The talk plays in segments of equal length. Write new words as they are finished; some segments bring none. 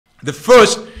The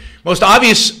first, most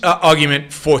obvious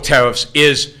argument for tariffs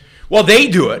is, well, they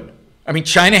do it. I mean,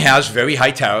 China has very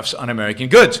high tariffs on American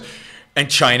goods, and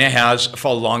China has for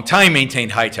a long time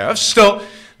maintained high tariffs. Still,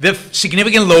 they're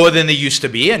significantly lower than they used to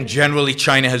be, and generally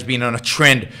China has been on a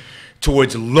trend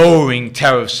towards lowering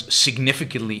tariffs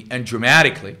significantly and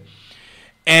dramatically.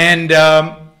 And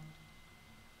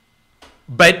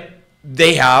but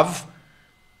they have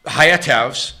higher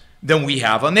tariffs than we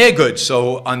have on their goods.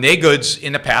 So on their goods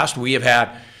in the past, we have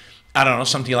had, I don't know,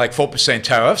 something like 4%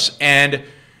 tariffs, and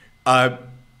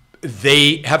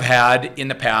they have had in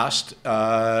the past,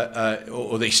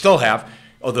 or they still have,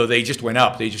 although they just went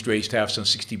up. They just raised tariffs on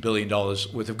 $60 billion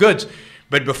worth of goods.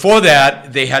 But before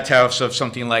that, they had tariffs of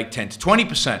something like 10 to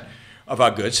 20% of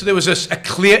our goods. So there was a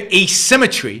clear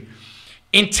asymmetry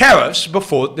in tariffs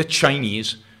before the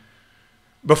Chinese,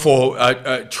 before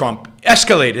Trump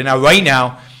escalated. Now, right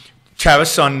now,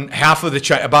 tariffs on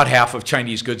about half of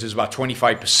Chinese goods is about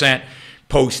 25%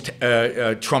 post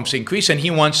Trump's increase, and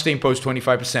he wants to impose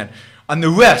 25% on the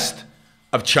rest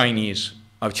of Chinese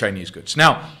goods.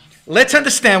 Now, let's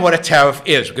understand what a tariff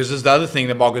is, because this is the other thing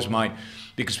that boggles my mind,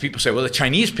 because people say, well, the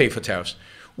Chinese pay for tariffs.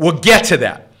 We'll get to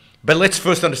that, but let's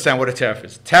first understand what a tariff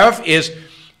is. Tariff is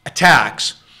a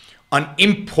tax on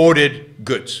imported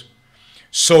goods.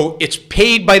 So it's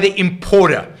paid by the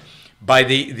importer, by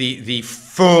the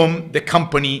firm, the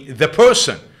company, the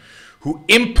person who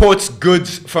imports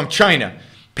goods from China,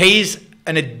 pays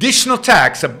an additional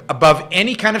tax above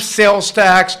any kind of sales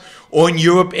tax, or in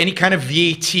Europe, any kind of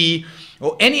VAT,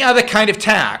 or any other kind of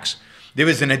tax. There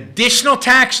is an additional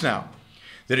tax now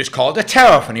that is called a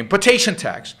tariff, an importation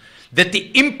tax, that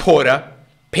the importer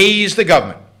pays the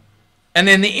government. And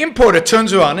then the importer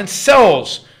turns around and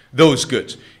sells those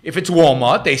goods. If it's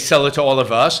Walmart, they sell it to all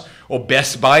of us, or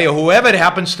Best Buy, or whoever it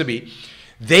happens to be.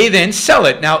 They then sell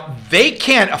it. Now, they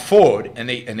can't afford, and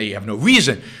they have no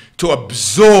reason, to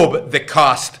absorb the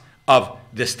cost of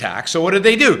this tax. So what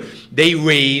do? They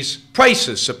raise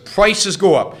prices. So prices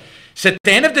go up. So at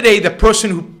the end of the day, the person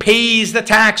who pays the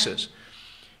taxes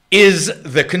is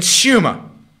the consumer.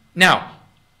 Now,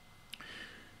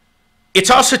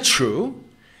 it's also true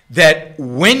that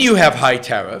when you have high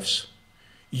tariffs,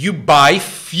 you buy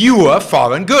fewer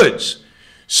foreign goods.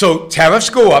 So tariffs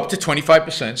go up to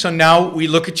 25%. So now we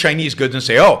look at Chinese goods and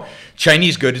say, oh,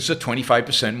 Chinese goods are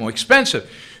 25% more expensive.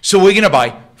 So we're going to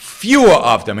buy fewer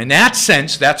of them. In that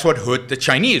sense, that's what hurt the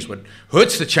Chinese. What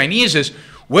hurts the Chinese is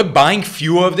we're buying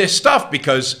fewer of their stuff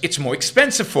because it's more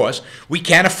expensive for us. We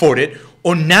can't afford it.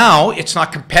 Or now it's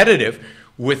not competitive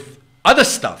with other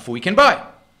stuff we can buy.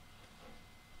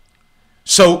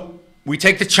 So we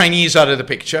take the Chinese out of the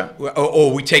picture,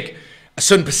 or we take a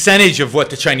certain percentage of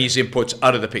what the Chinese imports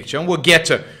out of the picture, and we'll get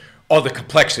to all the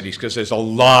complexities because there's a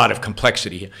lot of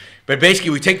complexity here. But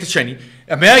basically, we take the Chinese.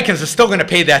 Americans are still going to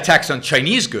pay that tax on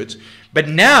Chinese goods, but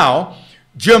now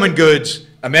German goods,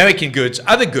 American goods,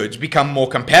 other goods become more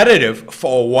competitive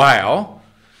for a while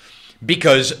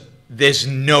because there's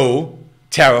no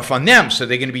tariff on them. So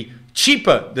they're going to be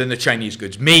cheaper than the Chinese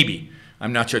goods, maybe.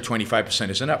 I'm not sure 25%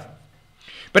 is enough.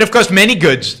 But of course, many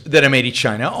goods that are made in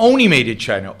China, only made in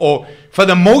China, or for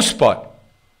the most part,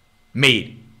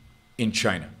 made in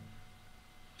China.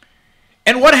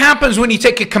 And what happens when you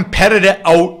take a competitor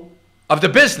out of the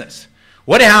business?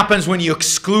 What happens when you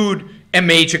exclude a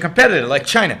major competitor like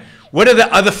China? What do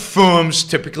the other firms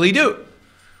typically do?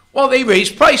 Well, they raise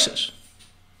prices.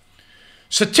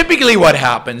 So typically what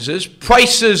happens is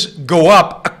prices go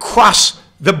up across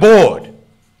the board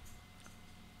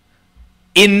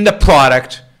in the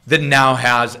product that now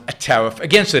has a tariff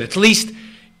against it, at least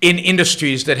in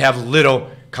industries that have little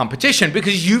competition,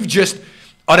 because you've just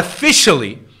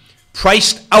artificially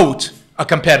priced out a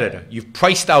competitor. You've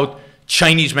priced out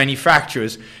Chinese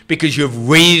manufacturers because you've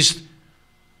raised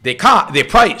their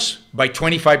price by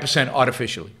 25%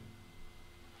 artificially.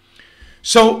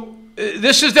 So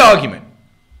this is the argument.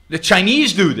 The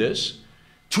Chinese do this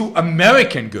to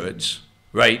American goods,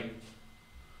 right?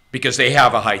 Because they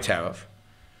have a high tariff.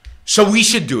 So we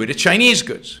should do it to Chinese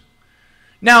goods.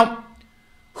 Now,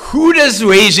 who does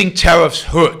raising tariffs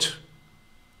hurt?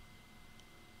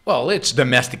 Well, it's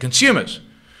domestic consumers.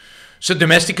 So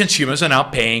domestic consumers are now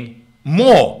paying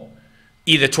more,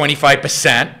 either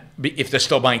 25% if they're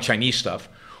still buying Chinese stuff,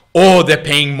 or they're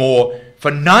paying more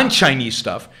for non-Chinese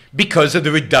stuff because of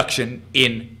the reduction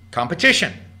in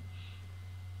competition.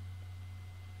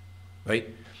 Right?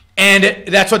 And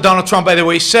that's what Donald Trump, by the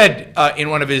way, said in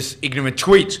one of his ignorant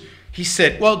tweets. He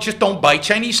said, well, just don't buy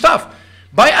Chinese stuff.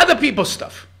 Buy other people's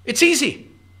stuff. It's easy.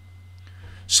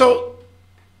 So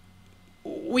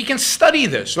we can study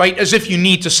this, right? As if you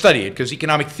need to study it, because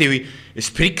economic theory is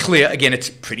pretty clear. Again, it's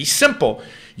pretty simple.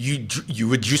 You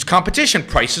reduce competition,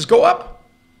 prices go up.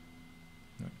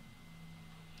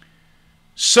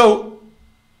 So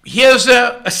here's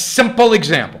a simple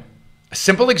example. A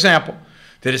simple example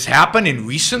that has happened in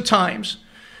recent times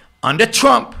under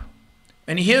Trump.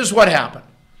 And here's what happened.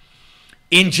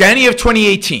 In January of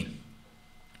 2018,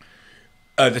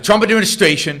 the Trump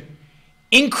administration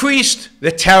increased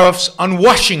the tariffs on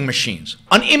washing machines,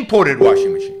 on imported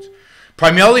washing machines,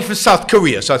 primarily from South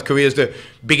Korea. South Korea is the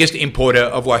biggest importer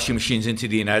of washing machines into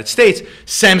the United States.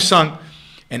 Samsung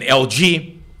and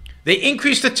LG, they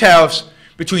increased the tariffs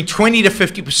between 20 to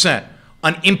 50%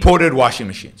 on imported washing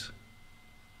machines.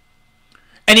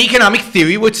 And economic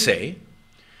theory would say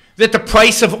that the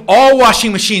price of all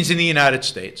washing machines in the United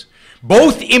States,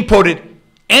 both imported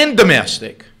and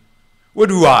domestic, would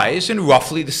rise in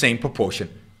roughly the same proportion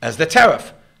as the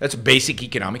tariff. That's basic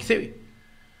economic theory.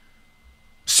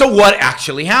 So what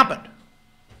actually happened?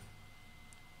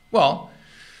 Well,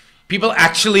 people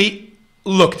actually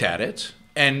looked at it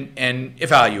and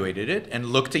evaluated it and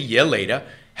looked a year later,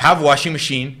 have washing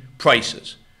machine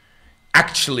prices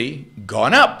actually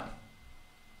gone up?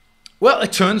 Well,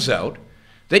 it turns out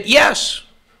that yes,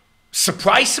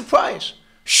 surprise, surprise,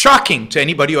 shocking to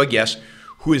anybody, I guess,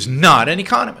 who is not an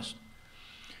economist.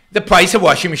 The price of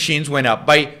washing machines went up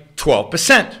by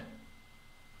 12%.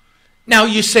 Now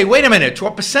you say, wait a minute,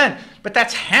 12%, but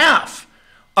that's half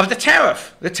of the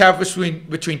tariff. The tariff was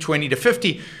between 20 to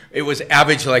 50. It was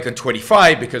averaged like on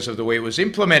 25 because of the way it was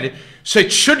implemented. So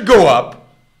it should go up.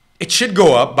 It should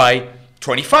go up by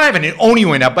 25, and it only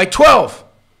went up by 12.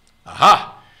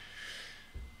 Aha.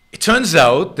 It turns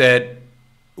out that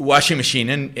washing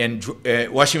machine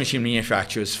washing machine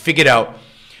manufacturers figured out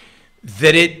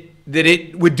that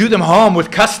it would do them harm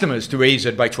with customers to raise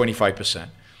it by 25%.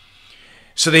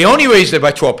 So they only raised it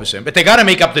by 12%, but they got to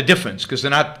make up the difference because they're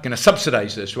not going to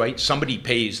subsidize this, right? Somebody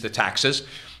pays the taxes,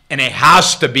 and it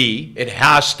has to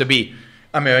be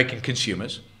American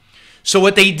consumers. So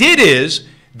what they did is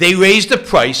they raised the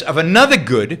price of another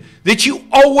good that you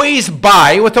always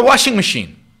buy with a washing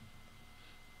machine.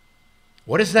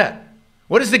 What is that?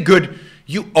 What is the good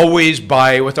you always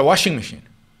buy with a washing machine?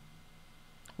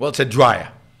 Well, it's a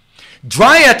dryer.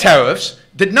 Dryer tariffs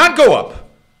did not go up.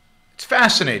 It's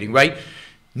fascinating, right?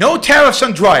 No tariffs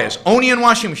on dryers, only on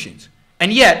washing machines.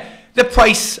 And yet, the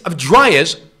price of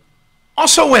dryers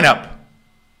also went up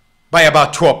by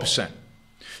about 12%.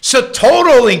 So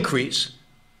total increase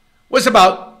was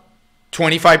about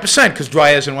 25%, because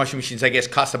dryers and washing machines, I guess,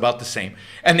 cost about the same.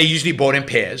 And they usually bought in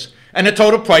pairs. And the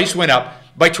total price went up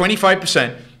by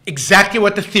 25%, exactly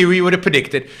what the theory would have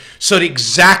predicted. So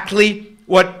exactly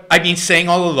what I've been saying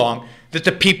all along, that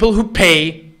the people who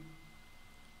pay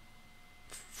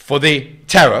for the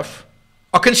tariff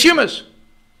are consumers.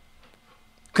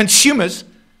 Consumers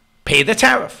pay the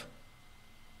tariff.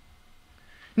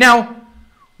 Now,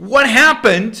 what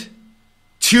happened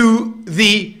to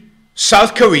the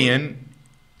South Korean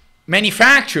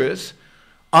manufacturers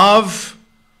of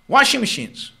washing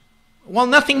machines? Well,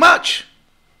 nothing much.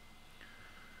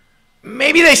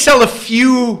 Maybe they sell a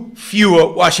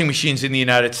fewer washing machines in the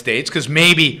United States because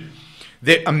maybe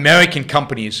the American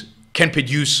companies can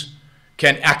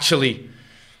actually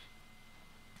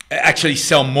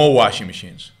sell more washing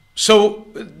machines. So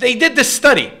they did this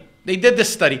study.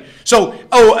 So,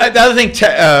 the other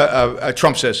thing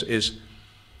Trump says is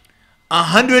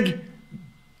 $100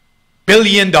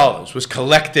 billion was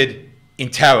collected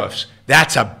in tariffs.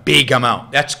 That's a big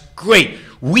amount. That's great.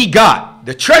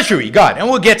 The Treasury got, and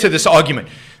we'll get to this argument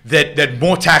that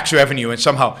more tax revenue and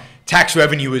somehow tax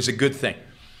revenue is a good thing.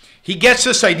 He gets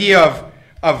this idea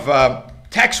of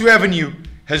tax revenue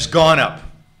has gone up.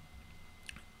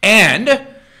 And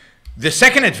the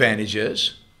second advantage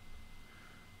is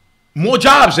more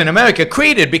jobs in America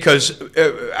created because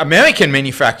American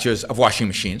manufacturers of washing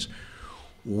machines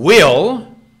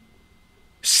will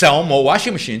sell more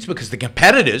washing machines because the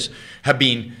competitors have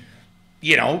been,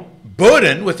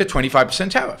 burdened with the 25%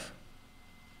 tariff.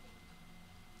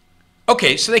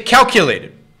 Okay, so they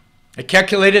calculated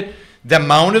the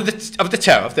amount of the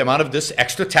tariff, the amount of this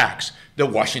extra tax that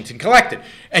Washington collected.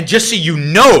 And just so you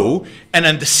know and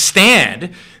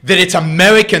understand that it's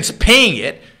Americans paying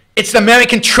it, it's the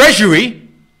American Treasury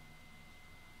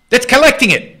that's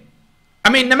collecting it. I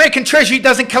mean, the American Treasury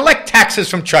doesn't collect taxes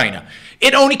from China.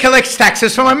 It only collects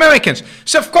taxes from Americans.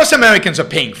 So, of course, Americans are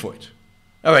paying for it.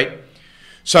 All right.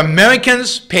 So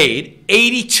Americans paid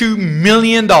 $82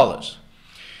 million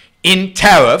in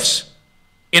tariffs,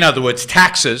 in other words,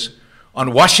 taxes,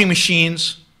 on washing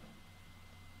machines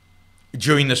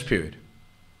during this period.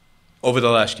 over the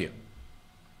last year.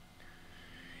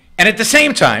 And at the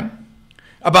same time,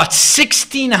 about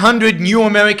 1,600 new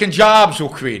American jobs were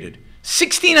created.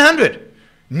 1,600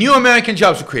 new American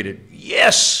jobs were created.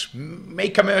 Yes,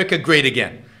 make America great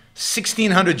again.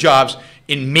 1,600 jobs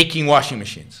in making washing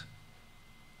machines.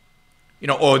 You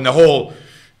know, or in the whole,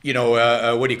 you know,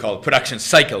 what do you call it, production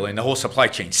cycle, in the whole supply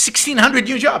chain. 1,600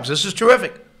 new jobs. This is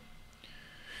terrific.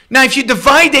 Now, if you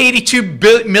divide the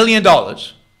 $82 million,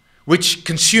 which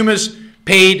consumers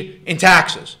paid in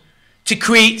taxes, to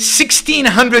create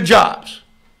 1,600 jobs,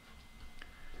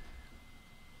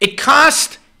 it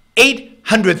cost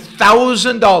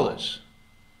 $800,000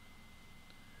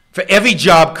 for every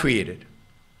job created.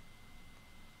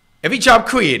 Every job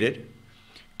created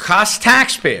cost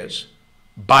taxpayers,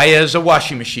 buyers of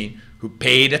washing machine who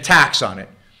paid a tax on it,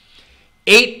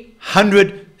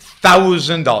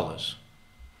 $800,000.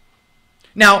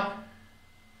 Now,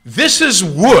 this is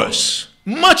worse,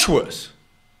 much worse,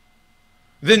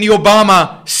 than the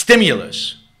Obama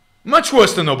stimulus. Much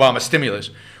worse than the Obama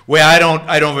stimulus, where I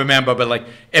don't remember, but like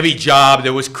every job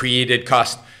that was created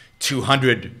cost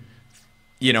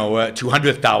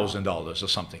 $200,000 or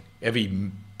something.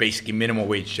 Every basically minimum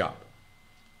wage job.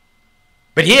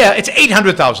 But here it's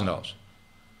 $800,000.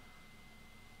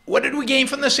 What did we gain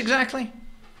from this exactly?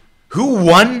 Who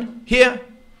won here?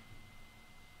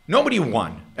 Nobody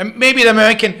won. And maybe the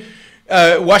American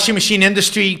washing machine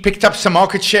industry picked up some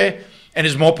market share and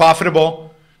is more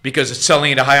profitable because it's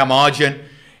selling at a higher margin,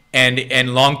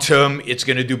 and long term it's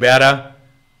going to do better.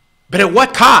 But at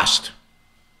what cost?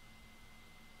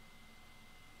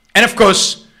 And of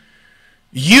course,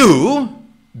 you,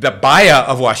 the buyer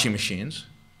of washing machines,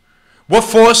 were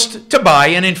forced to buy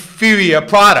an inferior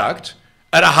product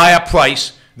at a higher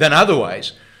price than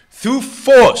otherwise through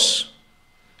force.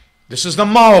 This is the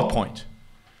moral point.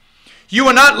 You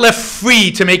are not left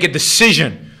free to make a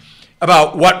decision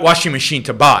about what washing machine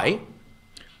to buy,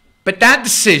 but that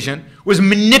decision was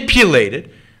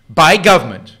manipulated by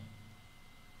government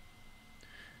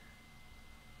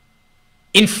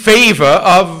in favor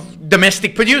of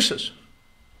domestic producers.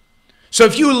 So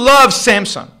if you love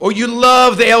Samsung or you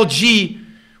love the LG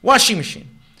washing machine,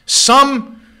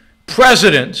 some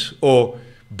president or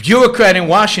bureaucrat in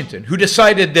Washington who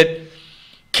decided that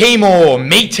Kmart or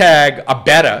Maytag are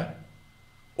better,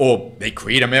 or they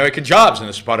create American jobs and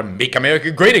it's part of make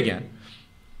America great again,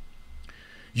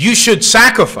 you should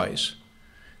sacrifice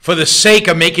for the sake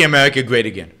of making America great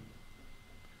again.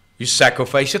 You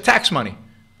sacrifice your tax money.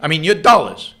 I mean, your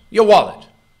dollars, your wallet.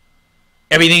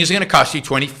 Everything is going to cost you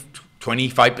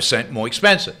 25% more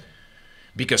expensive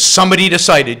because somebody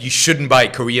decided you shouldn't buy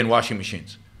Korean washing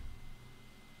machines.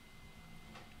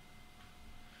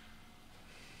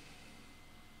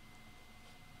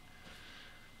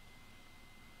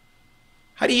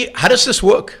 How does this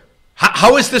work?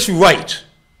 How is this right?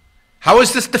 How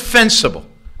is this defensible?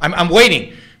 I'm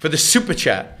waiting for the super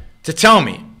chat to tell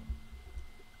me.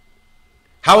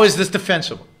 How is this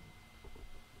defensible?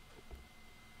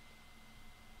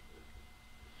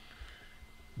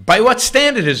 By what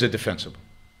standard is it defensible?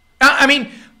 I mean,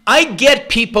 I get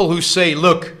people who say,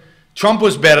 look, Trump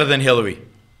was better than Hillary.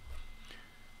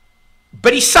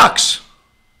 But he sucks.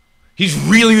 He's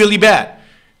really, really bad.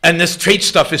 And this trade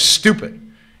stuff is stupid.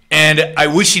 And I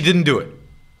wish he didn't do it.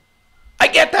 I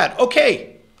get that.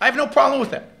 Okay. I have no problem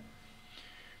with that.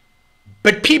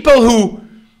 But people who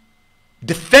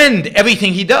defend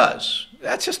everything he does,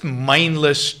 that's just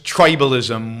mindless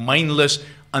tribalism, mindless,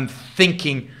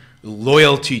 unthinking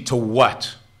loyalty to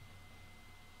what?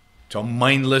 To a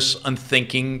mindless,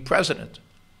 unthinking president.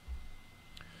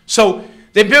 So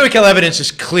the empirical evidence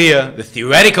is clear. The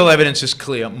theoretical evidence is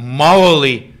clear.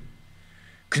 Morally,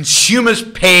 consumers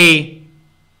pay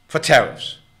for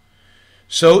tariffs.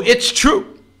 So it's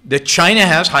true that China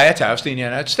has higher tariffs than the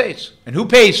United States. And who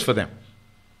pays for them?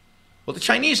 Well, the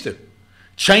Chinese do.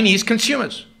 Chinese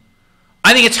consumers.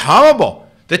 I think it's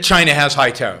horrible that China has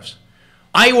high tariffs.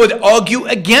 I would argue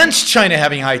against China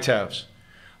having high tariffs.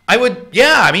 I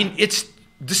mean, it's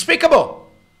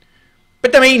despicable.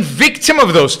 But the main victim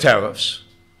of those tariffs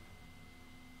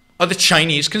are the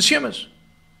Chinese consumers.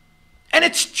 And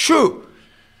it's true.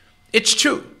 It's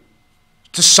true.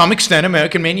 To some extent,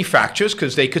 American manufacturers,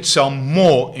 because they could sell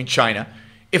more in China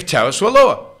if tariffs were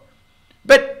lower.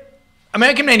 But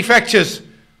American manufacturers,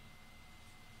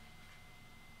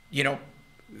 you know,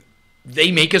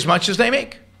 they make as much as they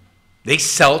make. They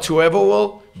sell to whoever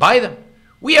will buy them.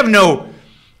 We have no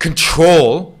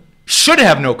control, should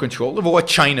have no control over what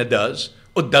China does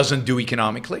or doesn't do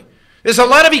economically. There's a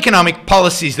lot of economic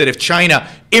policies that if China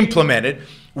implemented,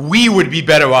 we would be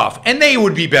better off, and they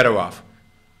would be better off.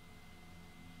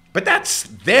 But that's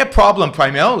their problem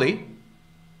primarily.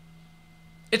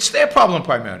 It's their problem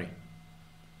primarily.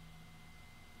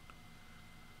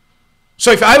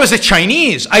 So if I was a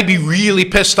Chinese, I'd be really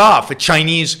pissed off at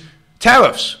Chinese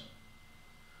tariffs.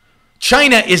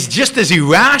 China is just as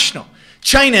irrational.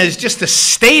 China is just as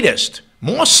statist,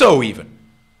 more so even,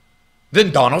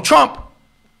 than Donald Trump.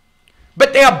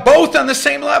 But they are both on the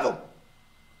same level.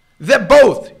 They're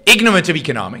both ignorant of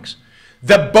economics.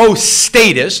 They're both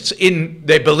statists in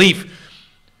their belief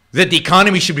that the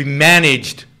economy should be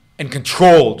managed and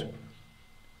controlled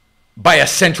by a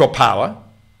central power.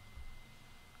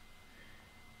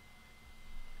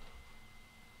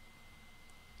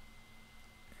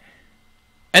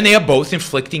 And they are both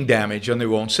inflicting damage on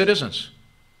their own citizens.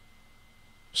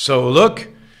 So look,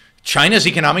 China's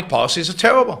economic policies are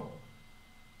terrible.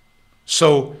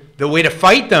 So the way to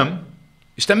fight them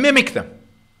is to mimic them.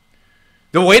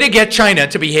 The way to get China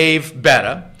to behave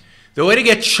better, the way to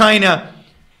get China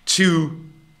to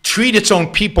treat its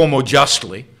own people more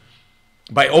justly,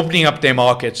 by opening up their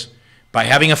markets, by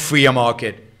having a freer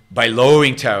market, by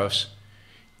lowering tariffs,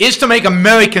 is to make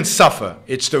Americans suffer.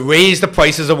 It's to raise the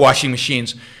prices of washing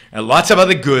machines and lots of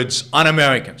other goods on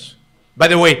Americans. By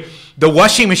the way, the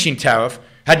washing machine tariff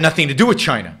had nothing to do with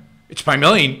China. It's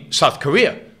primarily South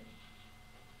Korea.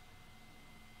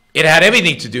 It had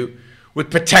everything to do with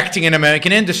protecting an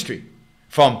American industry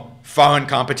from foreign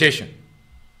competition.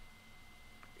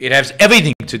 It has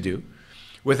everything to do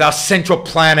with our central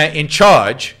planner in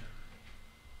charge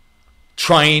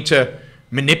trying to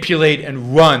manipulate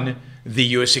and run the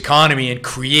U.S. economy and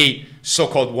create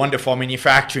so-called wonderful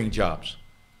manufacturing jobs.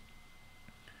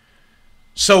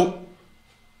 So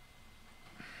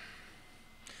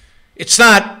it's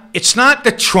not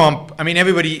that Trump, I mean,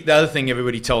 the other thing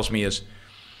everybody tells me is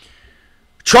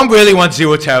Trump really wants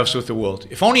zero tariffs with the world.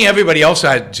 If only everybody else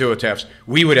had zero tariffs,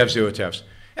 we would have zero tariffs.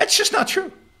 That's just not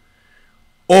true.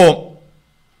 Or,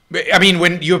 I mean,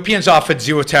 when Europeans offered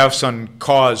zero tariffs on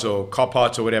cars or car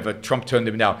parts or whatever, Trump turned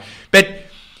them down. But,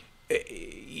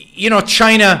 you know,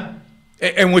 China,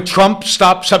 and would Trump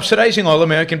stop subsidizing all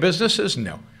American businesses?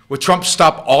 No. Would Trump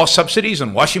stop all subsidies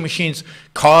on washing machines,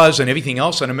 cars, and everything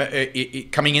else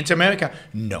coming into America?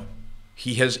 No.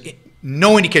 He has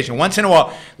no indication. Once in a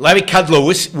while, Larry Kudlow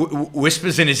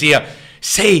whispers in his ear,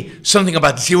 say something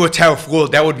about zero tariff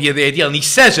world, that would be the ideal. And he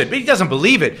says it, but he doesn't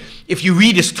believe it. If you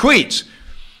read his tweets,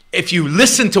 if you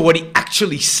listen to what he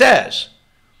actually says,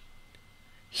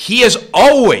 he has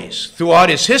always, throughout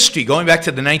his history, going back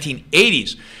to the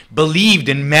 1980s, believed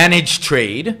in managed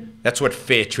trade. That's what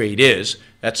fair trade is.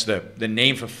 That's the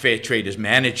name for fair trade is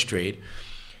managed trade.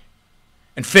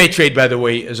 And fair trade, by the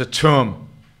way, is a term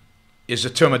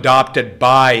adopted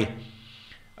by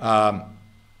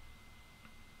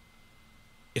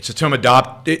it's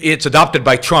adopted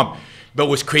by Trump, but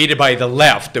was created by the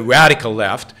left, the radical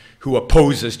left, who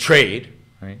opposes trade.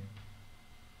 Right?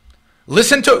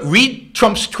 Read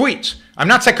Trump's tweets. I'm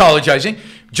not psychologizing.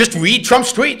 Just read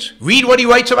Trump's tweets. Read what he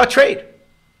writes about trade.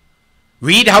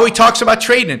 Read how he talks about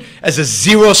trade as a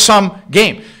zero-sum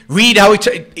game. Read how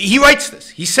he writes this.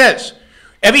 He says,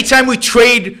 every time we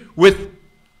trade with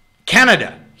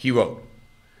Canada, he wrote,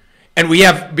 and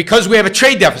because we have a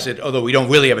trade deficit, although we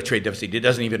don't really have a trade deficit, he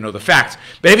doesn't even know the facts,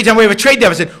 but every time we have a trade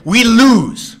deficit, we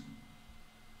lose.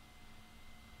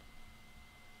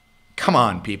 Come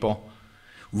on, people.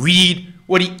 Read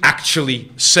what he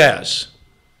actually says.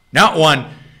 Not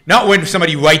when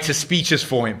somebody writes his speeches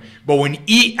for him, but when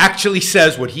he actually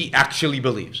says what he actually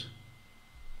believes.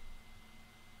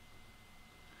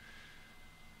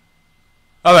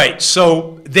 All right,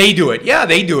 so they do it. Yeah,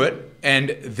 they do it, and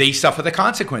they suffer the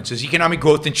consequences. Economic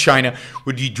growth in China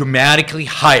would be dramatically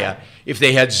higher if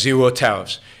they had zero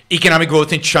tariffs. Economic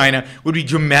growth in China would be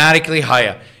dramatically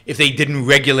higher if they didn't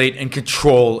regulate and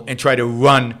control and try to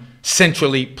run,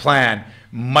 centrally plan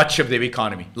much of their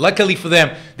economy. Luckily for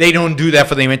them, they don't do that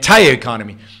for the entire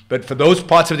economy. But for those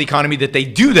parts of the economy that they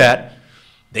do that,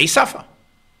 they suffer.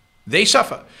 They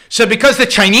suffer. So because the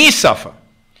Chinese suffer,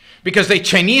 because the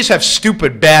Chinese have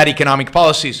stupid, bad economic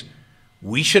policies,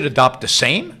 we should adopt the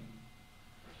same?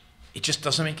 It just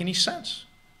doesn't make any sense.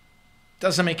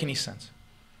 Doesn't make any sense.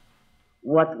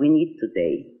 What we need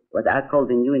today, what I call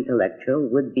the new intellectual,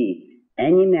 would be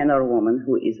any man or woman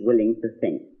who is willing to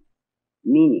think.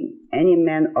 Meaning, any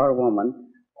man or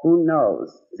woman who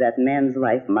knows that man's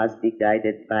life must be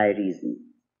guided by reason,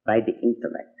 by the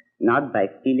intellect, not by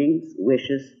feelings,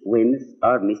 wishes, whims,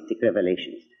 or mystic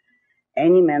revelations.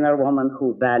 Any man or woman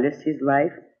who values his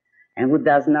life and who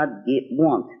does not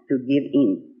want to give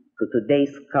in to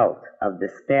today's cult of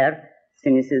despair,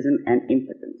 cynicism, and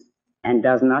impotence, and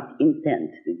does not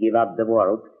intend to give up the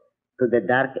world to the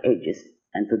dark ages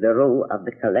and to the rule of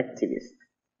the collectivist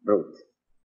brute.